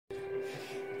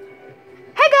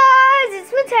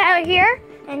it's Mateo here,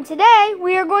 and today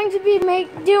we are going to be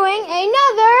doing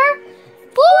another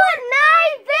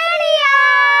Fortnite video!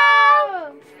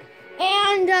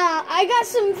 And I got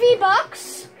some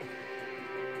V-Bucks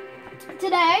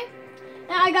today,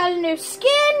 and I got a new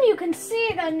skin. You can see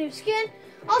I got a new skin.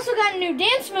 Also got a new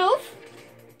dance move.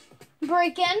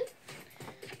 Break-in.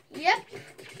 Yep.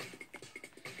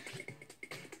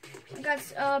 I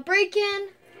got break-in.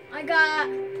 I got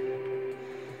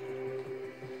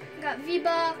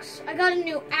V-Bucks. I got a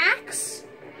new axe.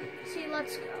 See,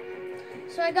 let's go.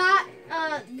 So I got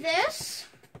this.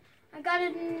 I got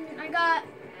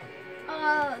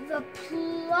the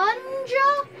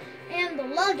plunger and the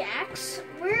lug axe.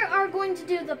 We are going to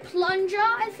do the plunger,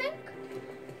 I think.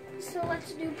 So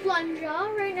let's do plunger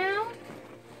right now.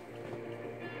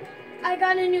 I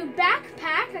got a new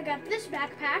backpack. I got this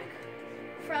backpack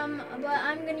but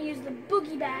I'm gonna use the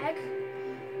boogie bag.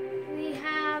 We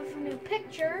have a new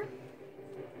picture.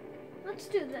 Let's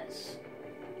do this.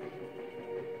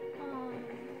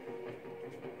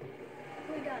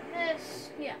 We got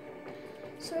this. Yeah.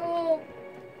 So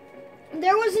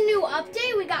there was a new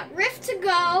update. We got Rift to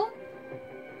Go.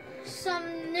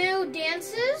 Some new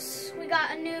dances. We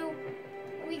got a new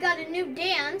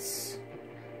dance.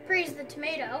 Praise the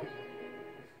Tomato.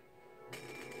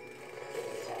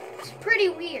 It's pretty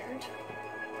weird.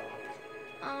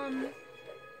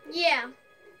 Yeah.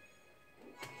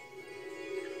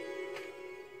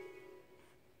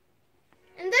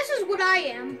 And this is what I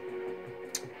am.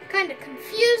 Kind of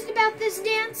confused about this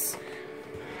dance.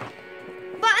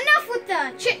 But enough with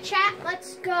the chit chat.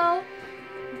 Let's go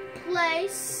play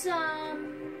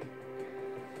some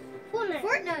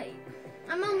Fortnite.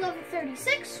 I'm on level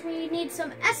 36. We need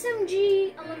some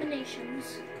SMG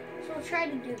eliminations. So we'll try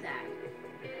to do that.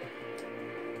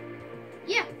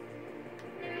 Yeah.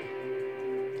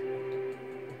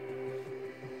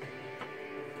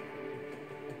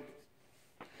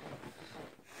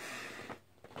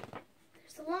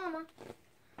 There's the llama.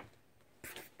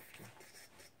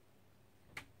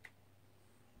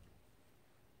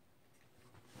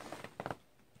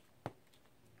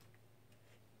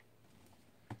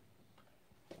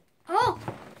 Oh,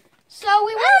 so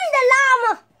we went the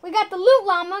llama. We got the loot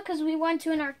llama because we went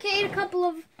to an arcade a couple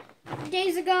of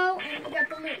days ago, and we got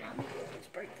the loot llama. Let's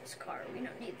break this car. We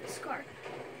don't need this car.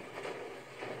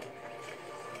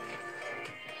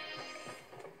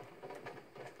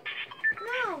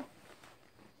 No.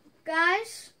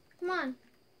 Guys, come on.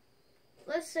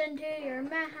 Listen to your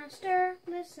master.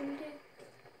 Listen to...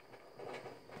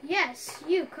 Yes,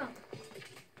 you come.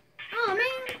 Oh,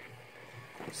 man.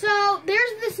 So,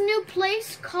 there's this new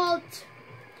place called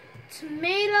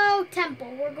Tomato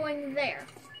Temple. We're going there.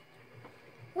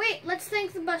 Wait, let's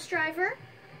thank the bus driver.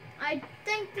 I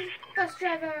thank the bus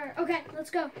driver. Okay, let's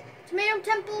go. Tomato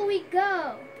Temple we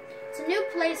go. It's a new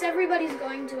place. Everybody's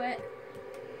going to it.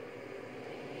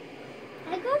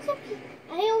 I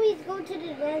always go to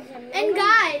the desert. And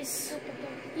guys,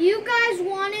 you guys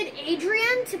wanted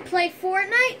Adrian to play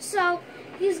Fortnite, so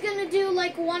he's gonna do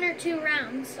like 1 or 2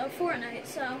 rounds of Fortnite.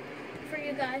 So for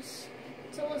you guys,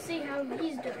 so we'll see how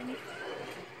he's doing.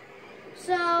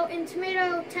 So, in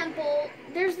Tomato Temple,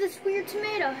 there's this weird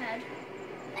tomato head.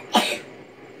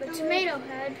 The tomato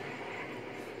head.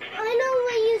 I know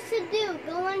what you should do.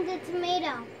 Go on the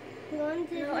tomato. Go on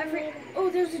the tomato. Oh,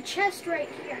 there's a chest right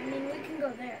here. I mean, we can go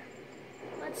there.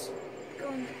 Let's go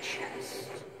in the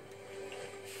chest.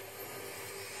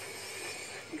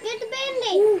 Get the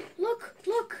Band-Aid. Ooh, look,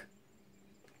 look.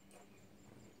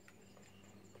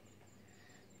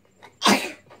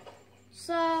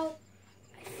 So...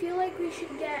 I feel like we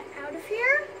should get out of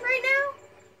here right now,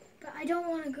 but I don't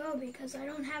want to go because I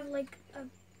don't have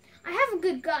I have a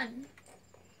good gun.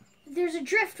 There's a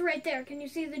drift right there. Can you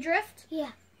see the drift?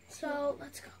 Yeah. So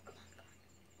let's go. Come on, come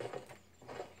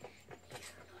on.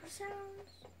 Hear a lot of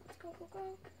sounds. Let's go, go,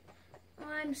 go. Oh,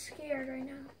 I'm scared right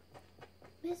now.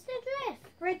 Where's the drift?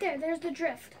 Right there. There's the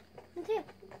drift. Okay.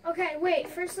 Okay, wait.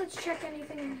 First, let's check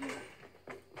anything in here.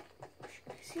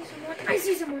 I see someone. I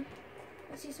see someone.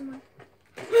 I see someone.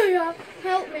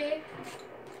 Help me.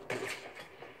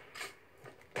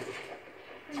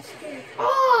 I'm scared.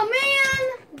 Oh, man!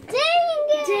 Dang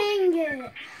it! Dang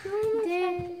it.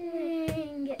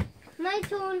 Dang it. My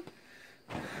turn.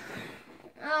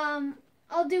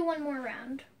 I'll do 1 more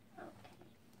round.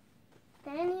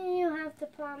 Okay. Then you have to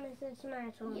promise it's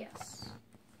my turn. Yes.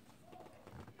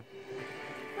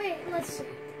 Wait, let's see.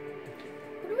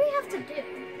 What do we have to do?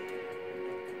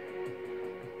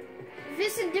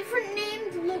 Visit different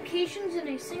named locations in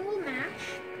a single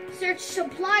match. Search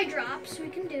supply drops. We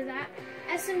can do that.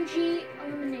 SMG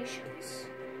eliminations.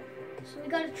 So we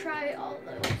gotta try all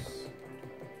those.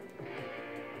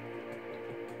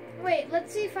 Wait,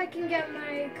 let's see if I can get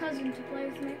my cousin to play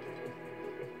with me.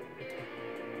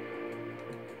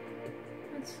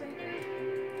 Let's see.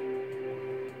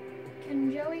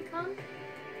 Can Joey come?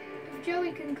 If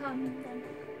Joey can come, then.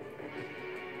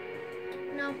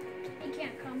 No, he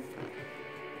can't come.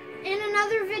 In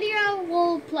another video,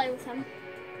 we'll play with him.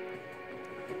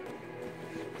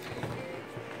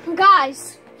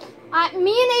 Guys,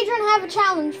 me and Adrian have a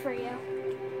challenge for you.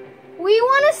 We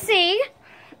want to see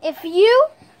if you,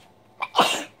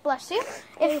 bless you,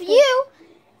 if you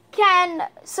can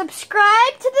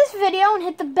subscribe to this video and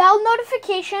hit the bell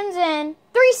notifications in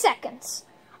 3 seconds.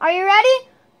 Are you ready?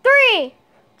 3,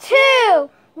 2,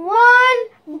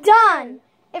 1, done.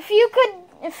 If you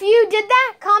did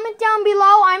that, comment down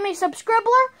below. I'm a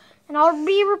subscriber, and I'll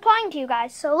be replying to you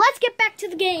guys. So let's get back to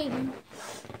the game.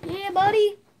 Yeah,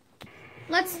 buddy.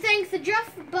 Let's thank the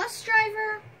bus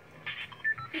driver.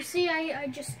 You see, I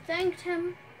just thanked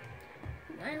him.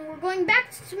 And we're going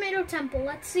back to Tomato Temple.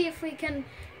 Let's see if we can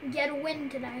get a win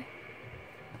today.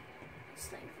 Let's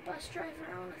thank the bus driver.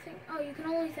 I want to thank. Oh, you can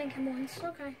only thank him once.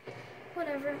 Okay,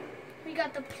 whatever. We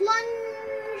got the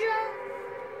plunger.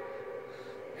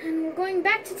 And we're going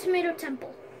back to Tomato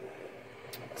Temple.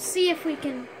 See if we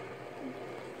can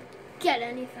get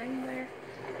anything there.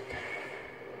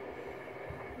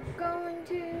 We're going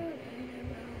to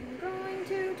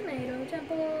Tomato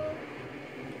Temple.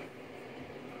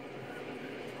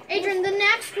 Adrian, the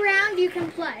next round you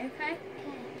can play, okay?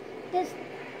 Okay.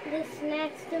 This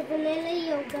next to vanilla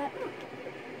yogurt.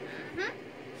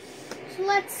 So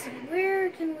let's see, where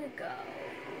can we go?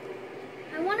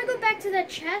 I want to go back to that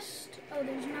chest. Oh,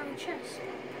 there's not a chest.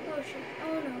 Oh, shit.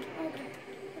 Oh, no. Okay.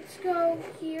 Let's go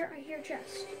here. I hear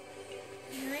chest.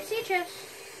 And I see a chest.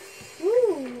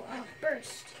 Ooh, oh,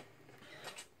 burst.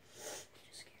 Just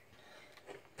scared.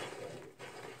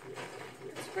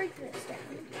 Let's break this down.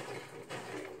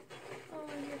 Oh, I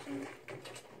hear some.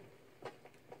 I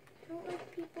don't like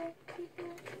people.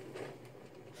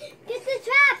 Get the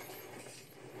trap!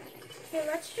 Okay,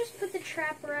 let's just put the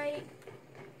trap right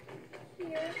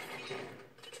here.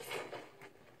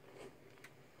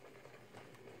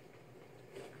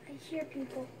 I hear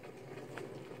people.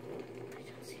 I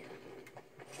don't see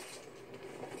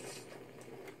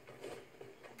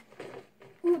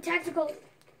them. Ooh, tactical.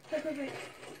 Wait.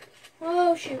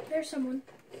 Oh shoot, there's someone.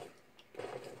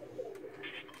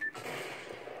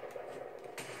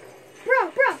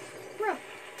 Bro.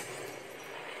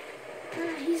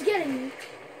 He's getting me.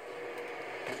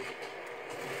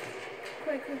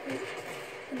 Quick.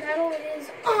 The battle is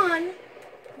on.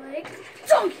 Like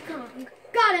Donkey Kong.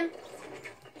 Got him.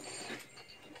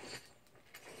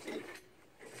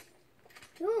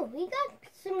 Ooh, we got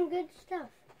some good stuff.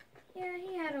 Yeah,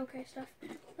 he had okay stuff.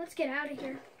 Let's get out of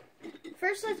here.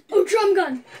 First, oh, drum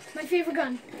gun. My favorite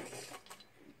gun.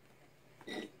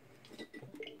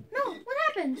 No, what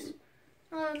happens?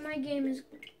 My game is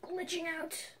glitching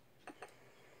out.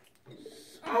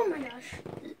 Oh my gosh.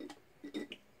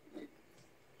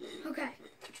 Okay.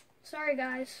 Sorry,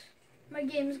 guys. My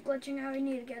game is glitching out. I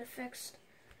need to get it fixed.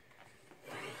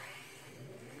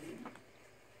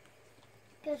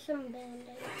 Get some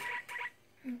band-aids.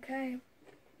 Okay.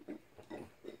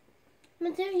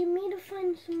 Mateo, you need to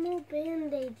find some more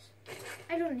band-aids.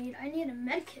 I need a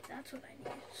med kit. That's what I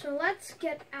need. So let's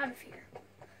get out of here.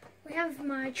 We have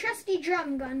my trusty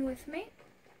drum gun with me.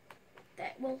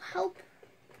 That will help.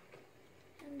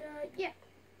 And, yeah.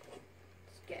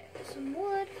 Let's get some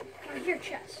wood. Oh, here,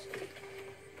 chest.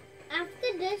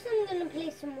 After this, I'm going to play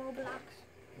some Roblox.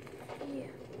 Yeah.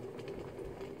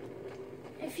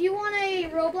 If you want a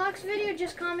Roblox video,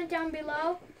 just comment down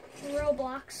below.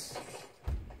 Roblox.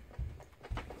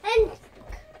 And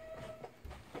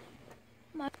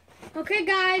okay,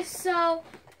 guys, so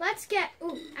let's get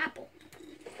apple.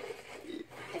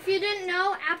 If you didn't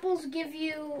know, apples give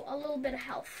you a little bit of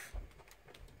health.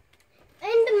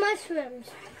 And the mushrooms.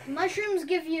 Mushrooms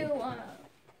give you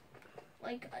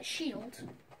like a shield.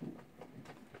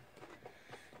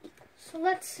 So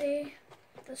let's see.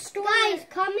 The story. Guys,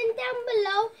 comment down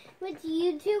below which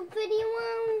YouTube video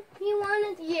you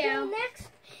wanted to do next.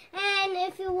 And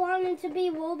if you wanted to be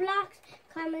Roblox,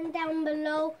 comment down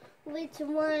below which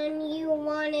one you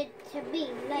want it to be.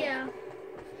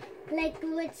 Like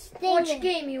which thing. Which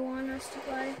game you want us to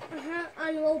play.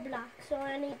 On Roblox or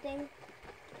anything.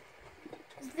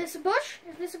 Is this a bush?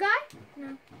 Is this a guy?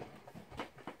 No.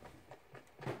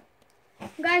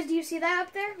 Guys, do you see that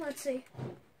up there? Let's see.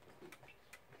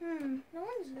 No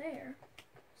one's there.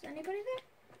 Is anybody there?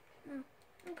 No.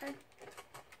 Okay.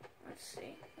 Let's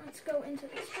see. Let's go into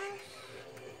this house.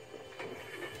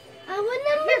 I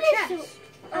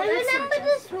remember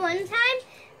this one time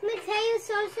Mateo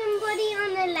saw somebody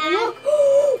on the left.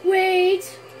 Look!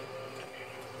 Wait!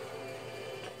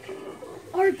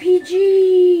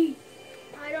 RPG!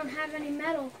 I don't have any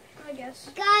metal, I guess.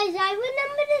 Guys, I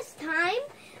remember this time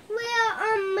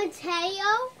where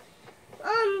Mateo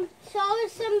saw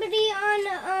somebody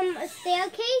on a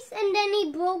staircase, and then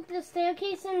he broke the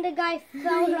staircase and the guy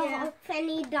fell off and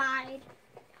he died.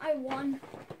 I won.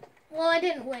 Well, I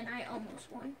didn't win. I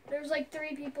almost won. There's like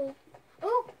 3 people.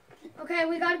 Oh! Okay,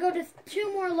 we gotta go to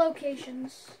 2 more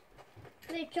locations.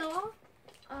 Which are?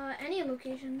 Any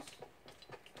locations.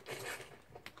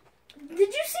 Did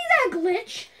you see that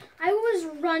glitch? I was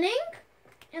running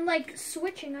and like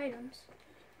switching items.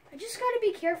 I just gotta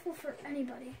be careful for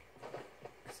anybody,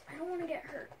 because I don't want to get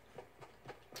hurt.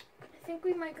 I think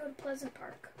we might go to Pleasant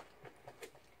Park.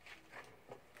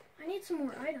 I need some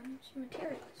more items,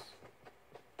 materials.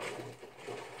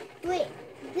 Wait,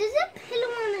 there's a pillow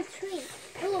on a tree.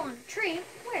 Pillow on a tree?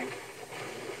 Where?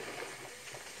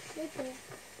 Right there.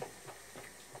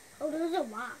 Oh, those are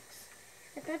rocks.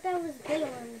 I thought that was a pillow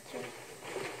on the tree.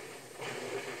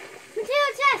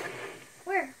 Mateo, chest!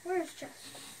 Where? Where's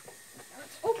chest? Oh,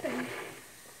 it's open.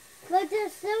 But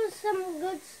there's still some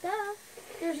good stuff.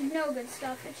 There's no good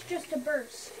stuff. It's just a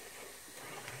burst.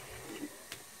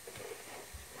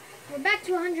 We're back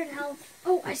to 100 health.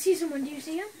 Oh, I see someone. Do you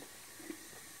see him?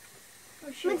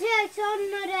 Oh, shoot. Mateo, I saw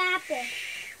another apple.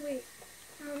 Shh, wait.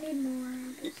 I don't need more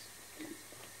apples.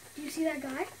 Do you see that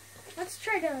guy? Let's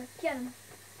try to get him.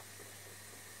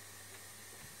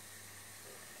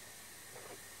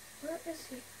 Where is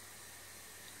he?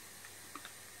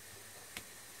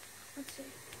 Let's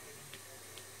see.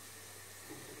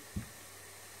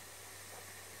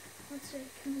 Let's see.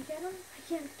 Can we get him? I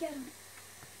can't get him.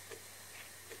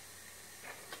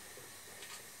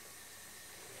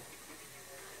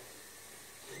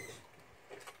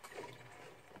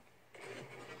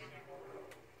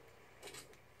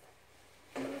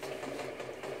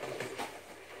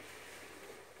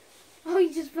 Oh,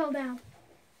 he just fell down.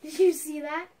 Did you see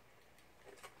that?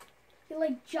 He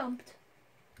like jumped.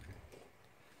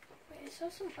 Wait, I saw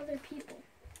some other people.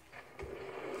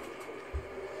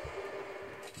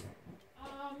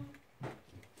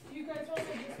 You guys want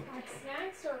to just pack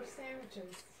snacks or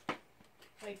sandwiches?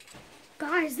 Like,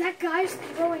 Guys, that guy's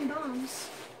throwing bombs.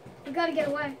 We gotta get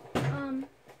away. I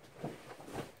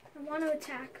want to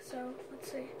attack, so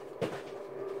let's see.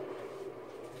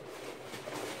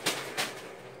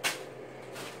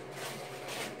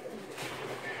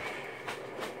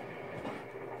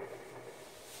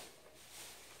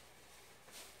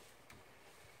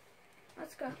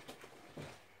 Let's go.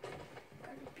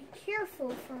 Gotta be careful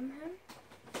from him.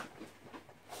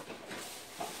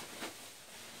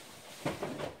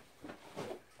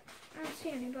 I don't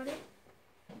see anybody,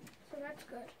 so that's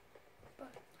good.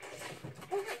 But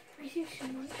oh, I see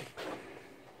someone.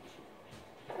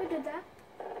 Who did that?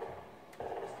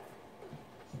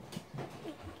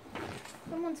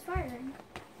 Someone's firing.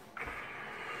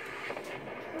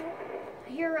 Oh, I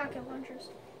hear rocket launchers.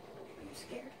 I'm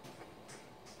scared.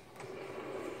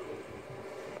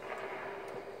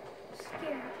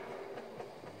 Scared.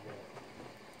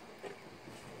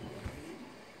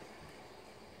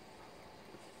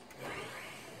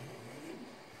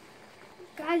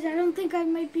 Guys, I don't think I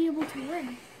might be able to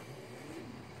win.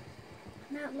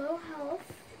 I'm at low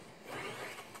health.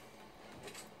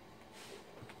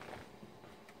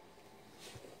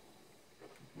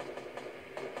 Oh,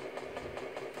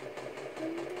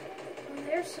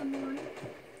 there's someone.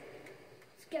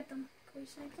 Let's get them. Can we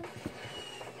snipe them?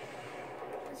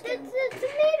 Let's get them. It's a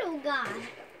tomato guy.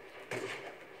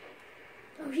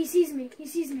 Oh, he sees me. He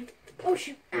sees me. Oh,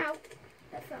 shoot. Ow.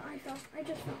 That fell. I fell. I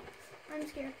just fell. I'm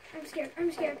scared. I'm scared.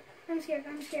 I'm scared. I'm scared.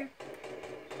 I'm scared.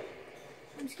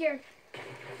 I'm scared.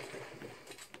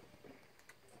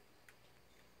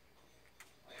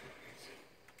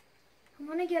 I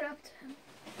want to get up to him.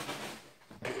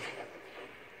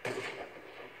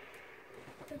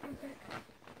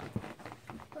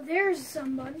 Oh, there's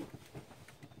someone.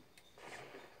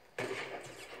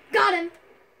 Got him.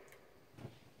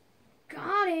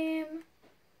 Got him.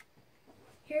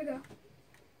 Here you go.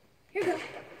 Here you go.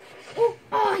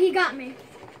 Oh, he got me.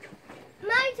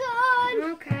 My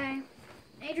turn. Okay.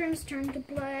 Adrian's turn to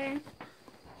play.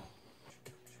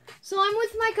 So I'm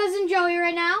with my cousin Joey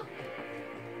right now.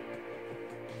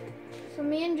 So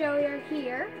me and Joey are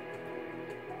here.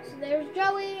 So there's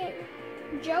Joey.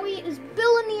 Joey is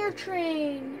building the air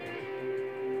train.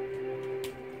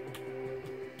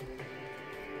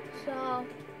 So,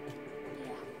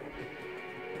 yeah.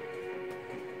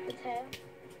 Okay.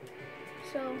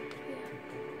 So, yeah.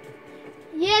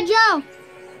 Yeah, Joe.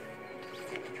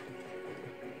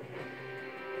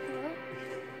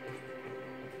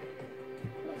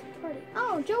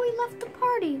 left the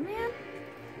party, man.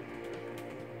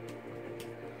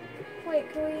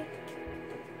 Wait, can we...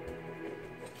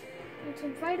 Let's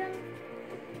invite him.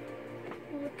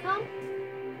 Will it come?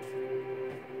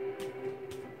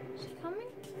 Is he coming?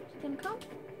 Is he gonna come?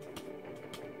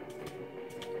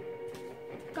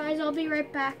 Guys, I'll be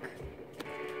right back.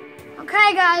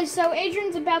 Okay, guys, so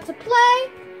Adrian's about to play.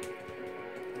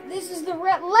 This is the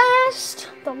last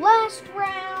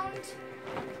round.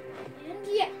 And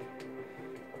yeah.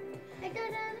 I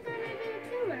gotta do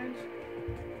 2 rounds.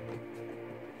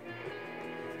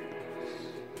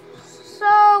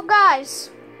 So, guys,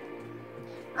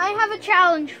 I have a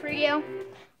challenge for you.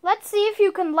 Let's see if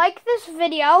you can like this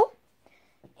video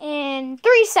in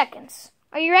 3 seconds.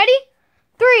 Are you ready?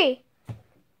 3,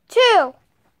 2,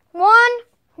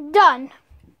 1, done.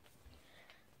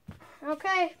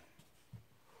 Okay.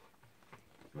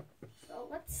 So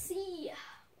let's see.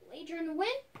 Will Adrian win?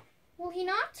 Will he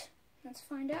not? Let's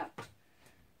find out.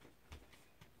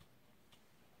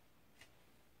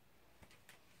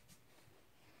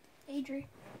 Adrian.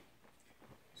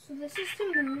 So this is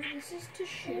to move, this is to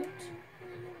shoot.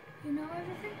 You know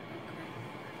everything? Okay.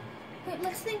 Wait,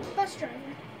 let's think the bus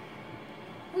driver.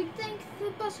 We think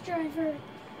the bus driver.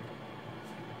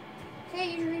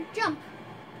 Okay, Adrian, jump.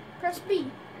 Press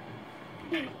B.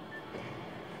 B.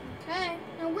 Okay,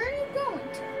 now where are you going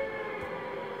to?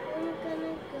 I'm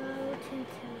gonna go to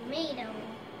Tomato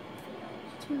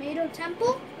Field. Tomato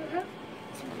Temple?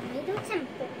 Tomato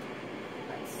Temple.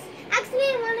 Actually, I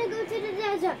want to go to the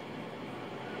desert.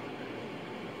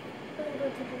 I want to go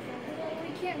to the desert. Well,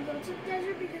 we can't go to the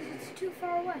desert because it's too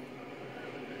far away.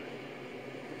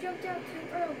 We jumped out too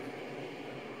early.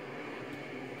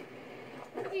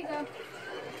 Here you go.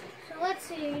 So let's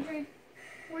see, Adrian.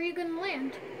 Where are you going to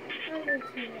land? On the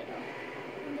tomato.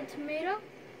 On the tomato?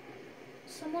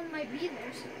 Someone might be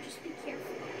there, so just be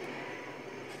careful.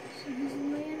 So he's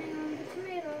landing on the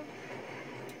tomato.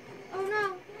 Oh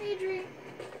no, Adrian.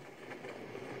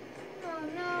 Oh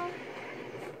no.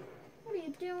 What are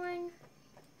you doing?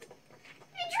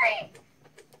 Adrian!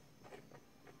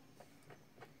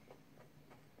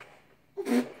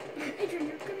 Adrian,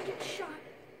 you're gonna get shot.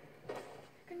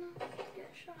 You're gonna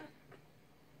get shot.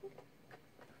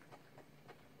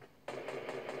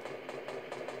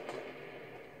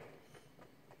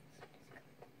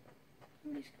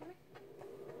 Somebody's coming.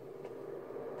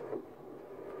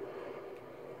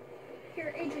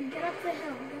 Here, Adrian, get up the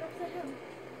hill. Get up the hill.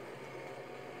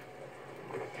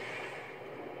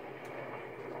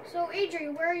 So,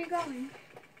 Adrian, where are you going?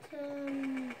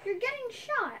 You're getting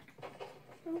shot.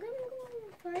 I'm gonna go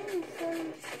find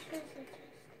some treasure.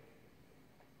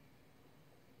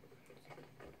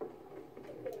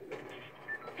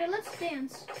 Hey, let's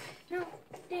dance. No,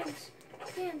 dance.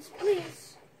 Dance,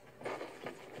 please.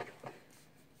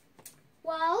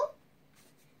 Well,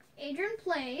 Adrian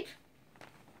played.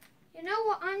 You know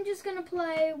what? I'm just gonna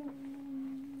play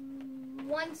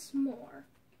once more.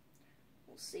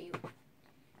 We'll see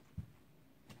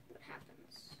what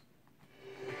happens.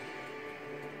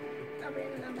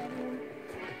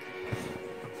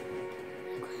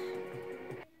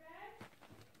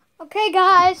 Okay,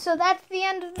 guys, so that's the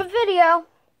end of the video.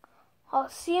 I'll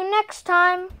see you next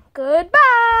time.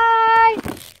 Goodbye.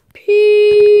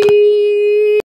 Peace.